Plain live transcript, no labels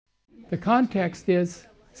The context is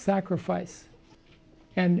sacrifice.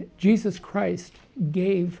 And Jesus Christ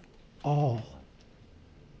gave all.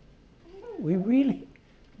 We really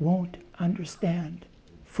won't understand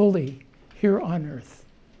fully here on earth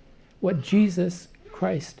what Jesus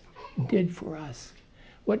Christ did for us,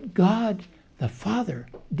 what God the Father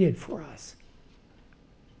did for us.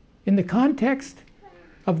 In the context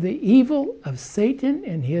of the evil of Satan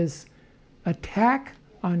and his attack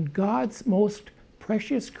on God's most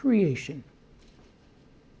precious creation,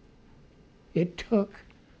 it took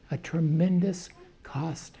a tremendous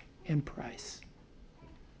cost and price.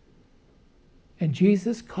 And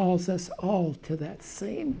Jesus calls us all to that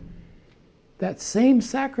same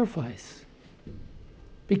sacrifice,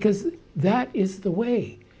 because that is the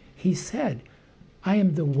way. He said, I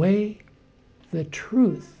am the way, the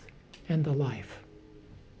truth, and the life.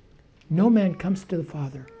 No man comes to the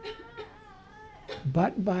Father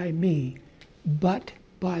but by me, but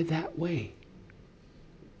by that way.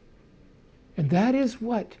 And that is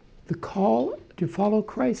what the call to follow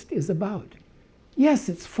Christ is about. Yes,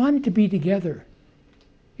 it's fun to be together.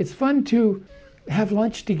 It's fun to have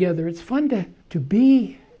lunch together. It's fun to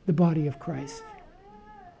be the body of Christ.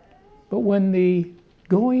 But when the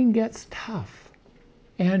going gets tough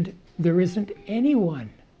and there isn't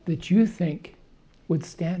anyone that you think would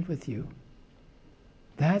stand with you,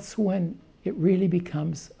 that's when it really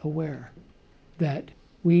becomes aware that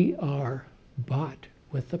we are bought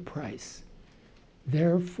with a price.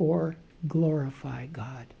 Therefore, glorify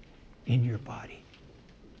God in your body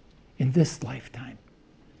in this lifetime.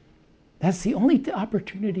 That's the only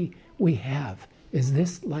opportunity we have, is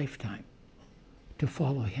this lifetime to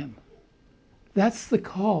follow him. That's the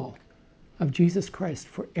call of Jesus Christ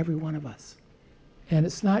for every one of us. And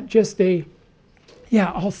it's not just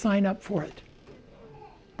I'll sign up for it.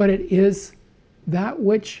 But it is that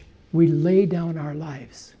which we lay down our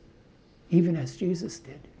lives, even as Jesus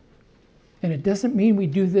did. And it doesn't mean we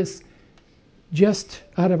do this just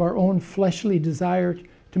out of our own fleshly desire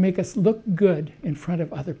to make us look good in front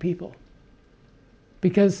of other people.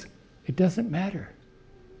 Because it doesn't matter.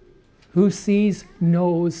 Who sees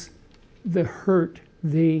knows the hurt,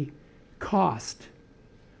 the cost,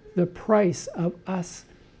 the price of us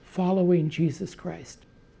following Jesus Christ,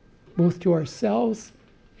 both to ourselves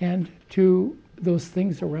and to those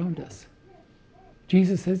things around us.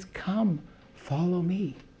 Jesus says, come, follow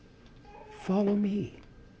me. Follow me.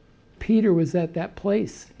 Peter was at that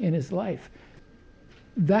place in his life.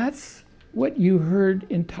 That's what you heard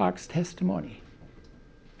in Talk's testimony.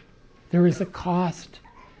 There is a cost.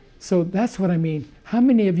 So that's what I mean. How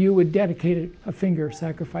many of you would dedicate a finger,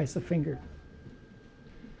 sacrifice a finger?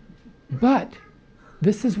 But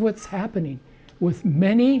this is what's happening with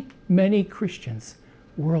many, many Christians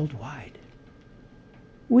worldwide.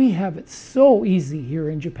 We have it so easy here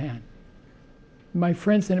in Japan. My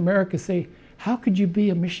friends in America say, how could you be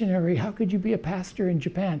a missionary? How could you be a pastor in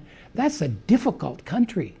Japan? That's a difficult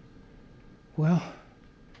country. Well,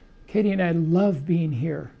 Katie and I love being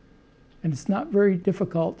here. And it's not very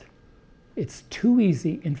difficult. It's too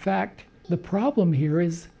easy. In fact, the problem here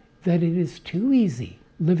is that it is too easy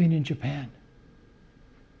living in Japan.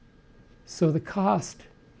 So the cost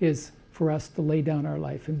is for us to lay down our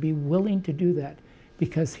life and be willing to do that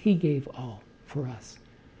because he gave all for us.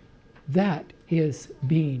 That is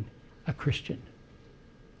being a Christian.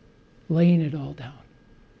 Laying it all down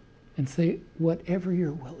and say, whatever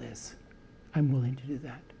your will is, I'm willing to do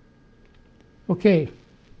that. Okay,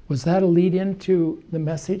 was that a lead into the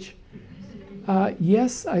message?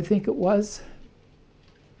 Yes, I think it was.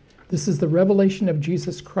 This is the revelation of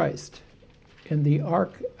Jesus Christ in the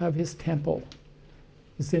ark of his temple.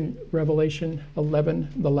 It's in Revelation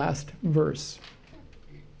 11, the last verse.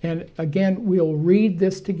 And again, we'll read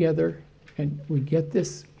this together and we get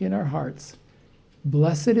this in our hearts.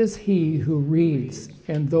 Blessed is he who reads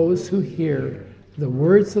and those who hear the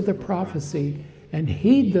words of the prophecy and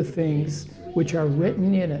heed the things which are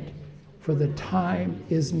written in it, for the time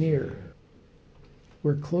is near.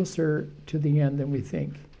 We're closer to the end than we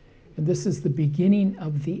think. And this is the beginning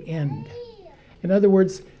of the end. In other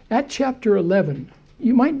words, at chapter 11,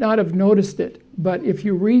 you might not have noticed it, but if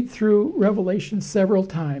you read through Revelation several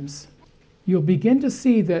times, you'll begin to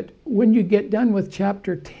see that when you get done with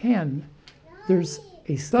chapter 10, there's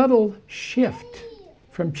a subtle shift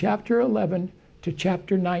from chapter 11 to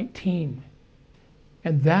chapter 19.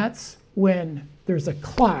 And that's when there's a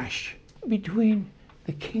clash between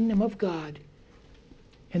the kingdom of God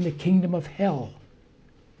and the kingdom of hell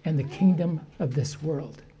and the kingdom of this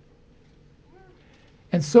world.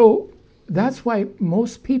 And so that's why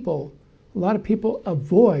most people, a lot of people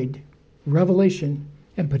avoid Revelation,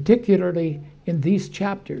 and particularly in these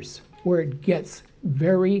chapters. where it gets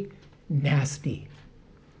very nasty.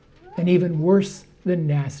 And even worse than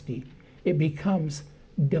nasty, it becomes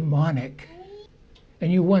demonic.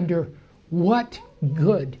 And you wonder, what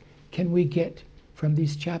good can we get from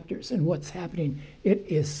these chapters and what's happening? It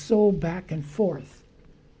is so back and forth.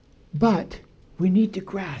 But we need to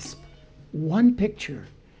grasp one picture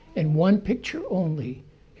and one picture only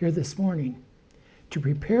here this morning to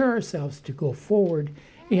prepare ourselves to go forward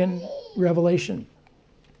in Revelation.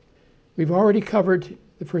 We've already covered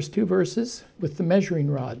the first two verses with the measuring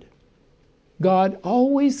rod. God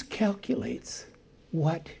always calculates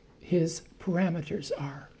what his parameters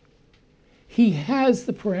are. He has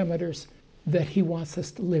the parameters that he wants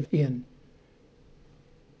us to live in.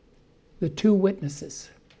 The two witnesses.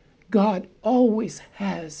 God always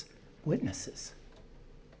has witnesses.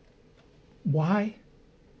 Why?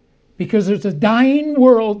 Because there's a dying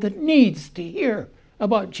world that needs to hear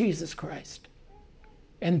about Jesus Christ.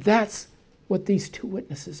 And that's what these two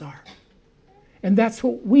witnesses are. And that's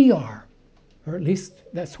what we are. Or at least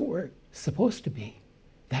that's what we're supposed to be.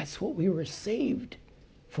 That's what we were saved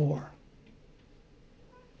for.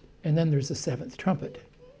 And then there's the seventh trumpet,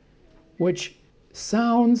 which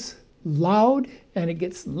sounds loud, and it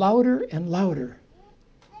gets louder and louder.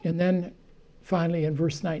 And then finally in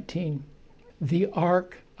verse 19, the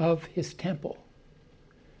ark of his temple.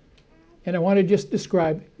 And I want to just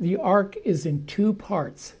describe, the ark is in two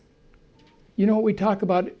parts. You know what we talk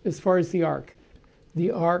about as far as the ark?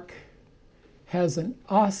 The ark has an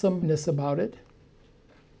awesomeness about it.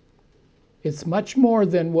 It's much more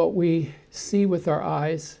than what we see with our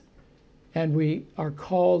eyes, and we are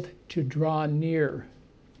called to draw near.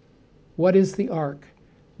 What is the ark?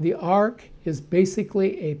 The ark is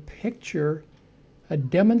basically a picture, a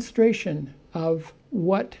demonstration of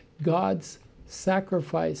what God's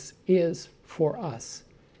sacrifice is for us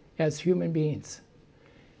as human beings.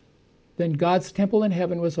 Then God's temple in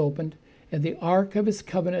heaven was opened, and the ark of his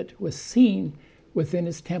covenant was seen within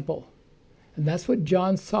his temple. And that's what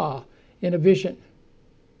John saw in a vision.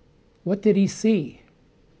 What did he see?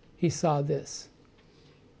 He saw this.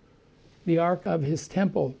 The ark of his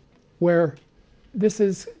temple, where this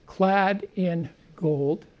is clad in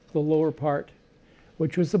gold, the lower part,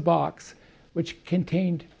 which was a box, which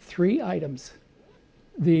contained 3 items.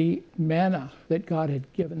 The manna that God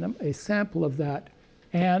had given them, a sample of that,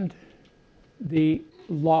 and the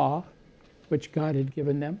law, which God had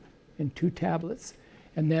given them in 2 tablets,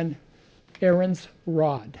 and then Aaron's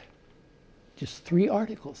rod. Just 3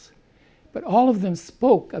 articles. But all of them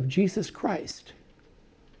spoke of Jesus Christ.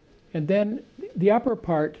 And then the upper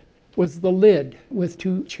part was the lid with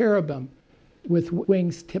 2 cherubim with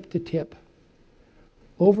wings tip to tip,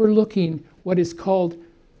 overlooking what is called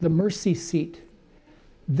the mercy seat.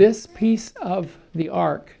 This piece of the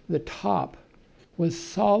ark, the top, was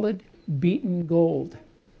solid beaten gold.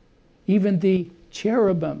 Even the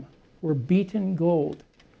cherubim were beaten gold.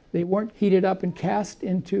 They weren't heated up and cast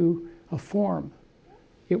into a form.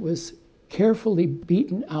 It was carefully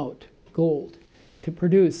beaten out gold to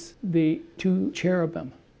produce the 2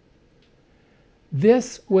 cherubim.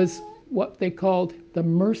 This was what they called the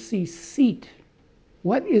mercy seat.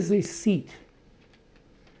 What is a seat?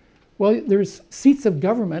 Well, there's seats of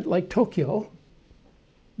government like Tokyo,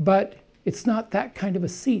 but it's not that kind of a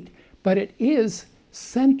seat. But it is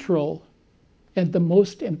central and the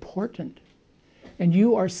most important. And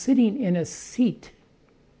you are sitting in a seat.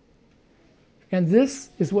 And this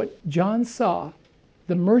is what John saw,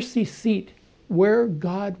 the mercy seat where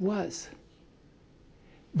God was.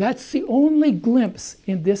 That's the only glimpse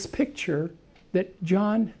in this picture that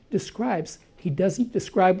John describes. He doesn't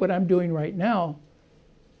describe what I'm doing right now,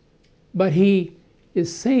 but he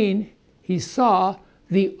is saying he saw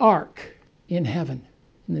the ark in heaven,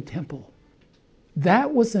 in the temple.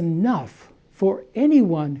 That was enough for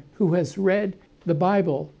anyone who has read the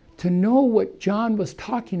Bible to know what John was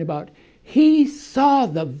talking about. He saw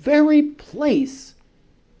the very place,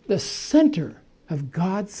 the center of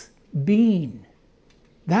God's being.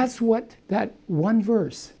 That's what that one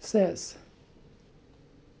verse says.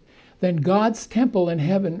 Then God's temple in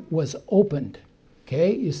heaven was opened.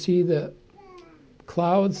 Okay, you see the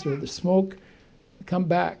clouds or the smoke come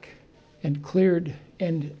back and cleared,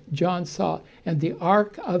 and John saw, and the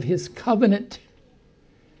ark of his covenant.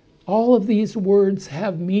 All of these words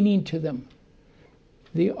have meaning to them.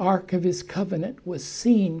 The ark of his covenant was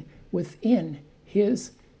seen within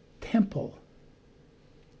his temple.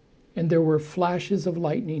 And there were flashes of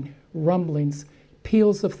lightning, rumblings,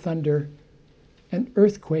 peals of thunder, an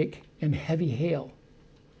earthquake, and heavy hail.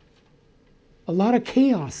 A lot of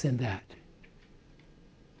chaos in that.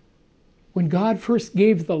 When God first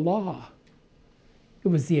gave the law, It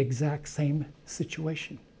was the exact same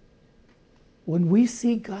situation. When we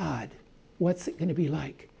see God, what's it going to be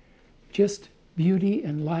like? Just beauty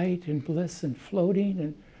and light and bliss and floating?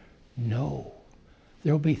 And no.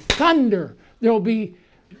 There'll be thunder. There'll be,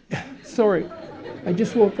 sorry, I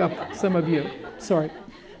just woke up some of you. Sorry.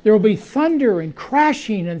 There will be thunder and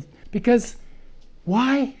crashing. And because,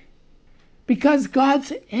 why? Because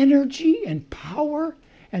God's energy and power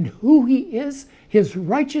and who He is, His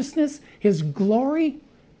righteousness, His glory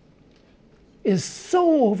is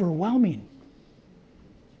so overwhelming.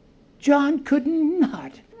 John could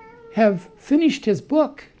not have finished his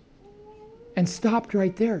book and stopped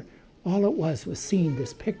right there. All it was seeing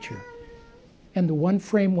this picture. And the one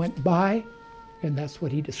frame went by, and that's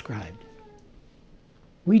what he described.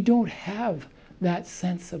 We don't have that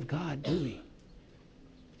sense of God, do we?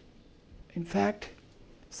 In fact,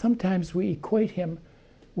 sometimes we equate him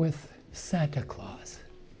with Santa Claus,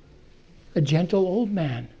 a gentle old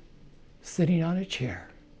man sitting on a chair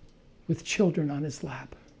with children on his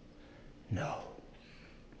lap. No,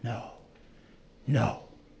 no, no.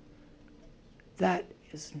 That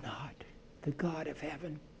is not the God of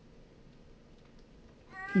heaven.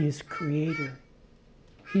 He is creator.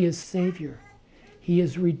 He is savior. He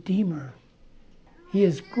is redeemer. He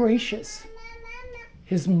is gracious.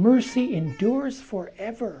 His mercy endures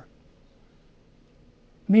forever.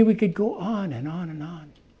 I mean, we could go on and on and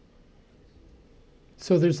on.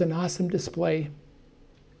 So there's an awesome display.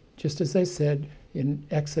 Just as I said, in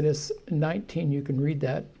Exodus 19, you can read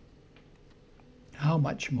that. How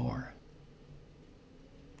much more?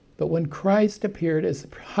 But when Christ appeared as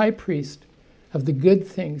the high priest of the good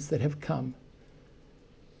things that have come,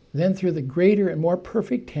 then through the greater and more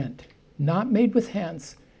perfect tent, not made with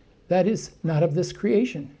hands, that is, not of this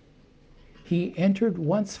creation, he entered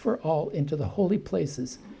once for all into the holy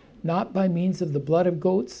places, not by means of the blood of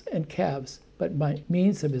goats and calves, but by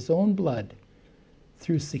means of his own blood,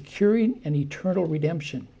 through securing an eternal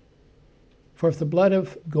redemption. For if the blood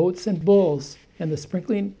of goats and bulls and the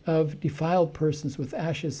sprinkling of defiled persons with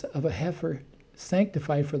ashes of a heifer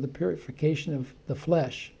sanctify for the purification of the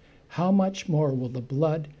flesh, how much more will the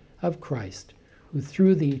blood of Christ, who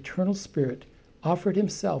through the eternal Spirit offered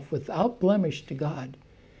himself without blemish to God,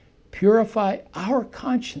 purify our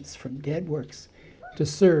conscience from dead works to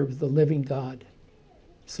serve the living God.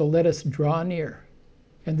 So let us draw near.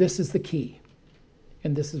 And this is the key.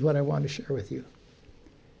 And this is what I want to share with you.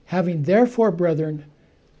 Having therefore, brethren,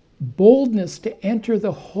 boldness to enter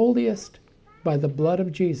the holiest by the blood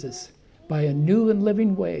of Jesus, by a new and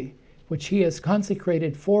living way, which he has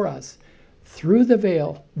consecrated for us, through the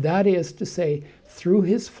veil, that is to say, through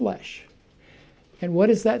his flesh. And what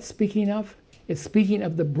is that speaking of? It's speaking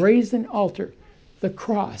of the brazen altar, the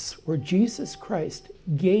cross, where Jesus Christ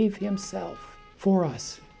gave himself for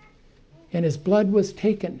us. And his blood was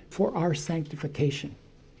taken for our sanctification.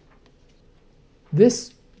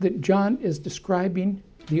 This that John is describing,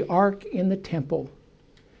 the ark in the temple,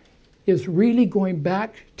 is really going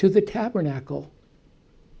back to the tabernacle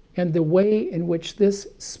and the way in which this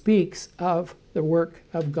speaks of the work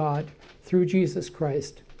of God through Jesus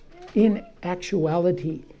Christ in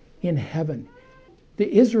actuality in heaven.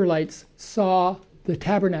 The Israelites saw the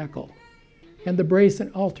tabernacle and the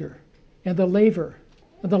brazen altar and the laver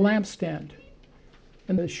and the lampstand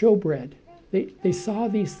and the showbread. They saw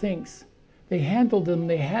these things. They handled them.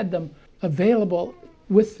 They had them available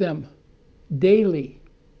with them daily.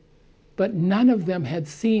 But none of them had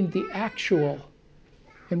seen the actual.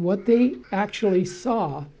 And what they actually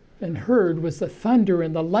saw and heard was the thunder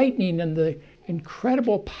and the lightning and the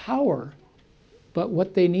incredible power. But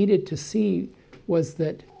what they needed to see was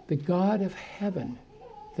that the God of heaven,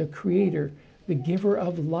 the Creator, the giver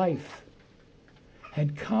of life,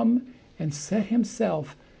 had come and set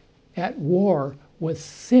himself at war with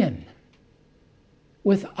sin,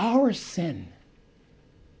 with our sin,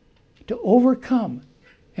 to overcome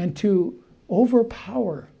and to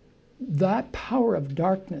overpower that power of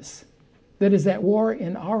darkness that is at war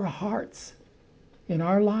in our hearts, in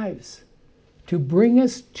our lives, to bring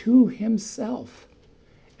us to himself.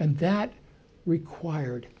 And that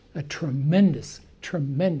required a tremendous,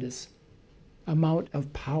 tremendous amount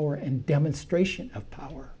of power and demonstration of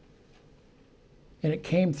power. And it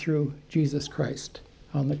came through Jesus Christ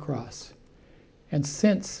on the cross. And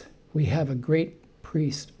since we have a great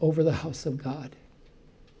priest over the house of God,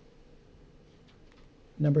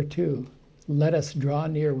 number 2, let us draw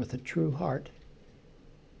near with a true heart.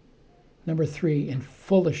 Number 3, in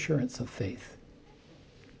full assurance of faith,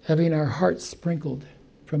 having our hearts sprinkled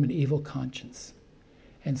from an evil conscience.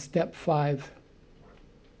 And step 5,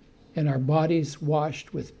 and our bodies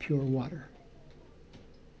washed with pure water.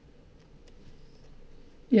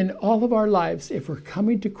 in all of our lives, if we're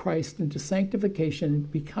coming to Christ into sanctification,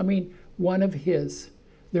 becoming one of His,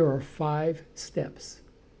 there are 5 steps.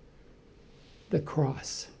 The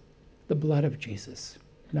cross, the blood of Jesus,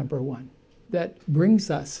 number 1. That brings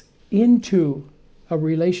us into a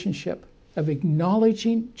relationship of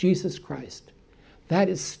acknowledging Jesus Christ. That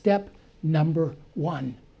is step number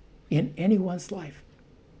 1 in anyone's life.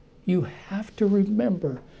 You have to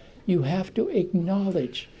remember, you have to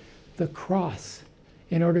acknowledge the cross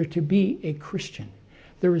in order to be a Christian.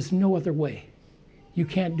 There is no other way. You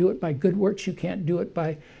can't do it by good works. You can't do it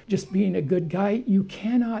by just being a good guy. You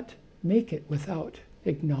cannot make it without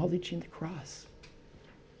acknowledging the cross.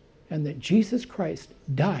 And that Jesus Christ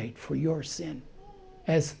died for your sin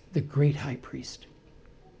as the great high priest.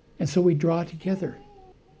 And so we draw together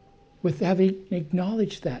with having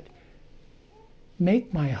acknowledged that.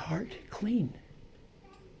 Make my heart clean.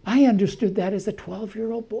 I understood that as a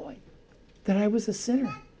 12-year-old boy, that I was a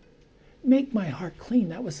sinner. Make my heart clean.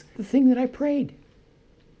 That was the thing that I prayed.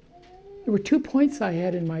 There were 2 points I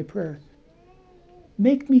had in my prayer.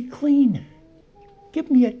 Make me clean. Give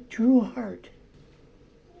me a true heart.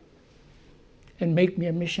 And make me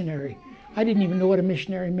a missionary. I didn't even know what a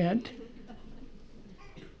missionary meant.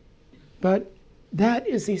 But that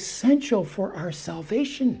is essential for our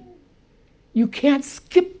salvation. You can't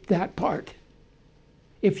skip that part.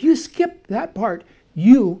 If you skip that part,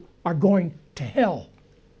 you are going to hell.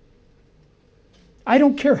 I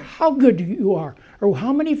don't care how good you are or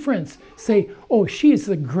how many friends say, oh, she is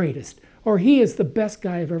the greatest or he is the best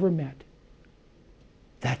guy I've ever met.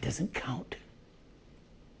 That doesn't count.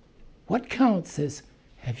 What counts is,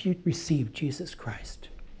 have you received Jesus Christ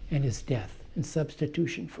and His death and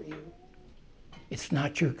substitution for you? It's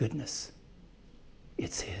not your goodness.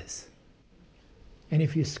 It's His. And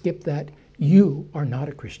if you skip that, you are not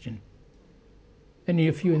a Christian. And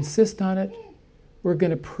if you insist on it, we're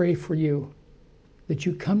going to pray for you that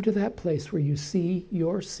you come to that place where you see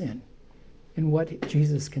your sin and what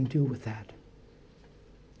Jesus can do with that.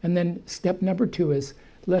 And then step number 2 is,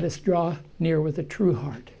 let us draw near with a true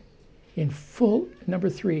heart. Number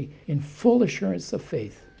 3, in full assurance of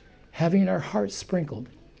faith, having our hearts sprinkled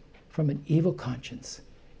from an evil conscience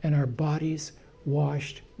and our bodies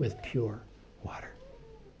washed with pure water.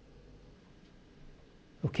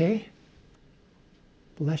 Okay?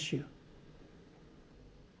 Bless you.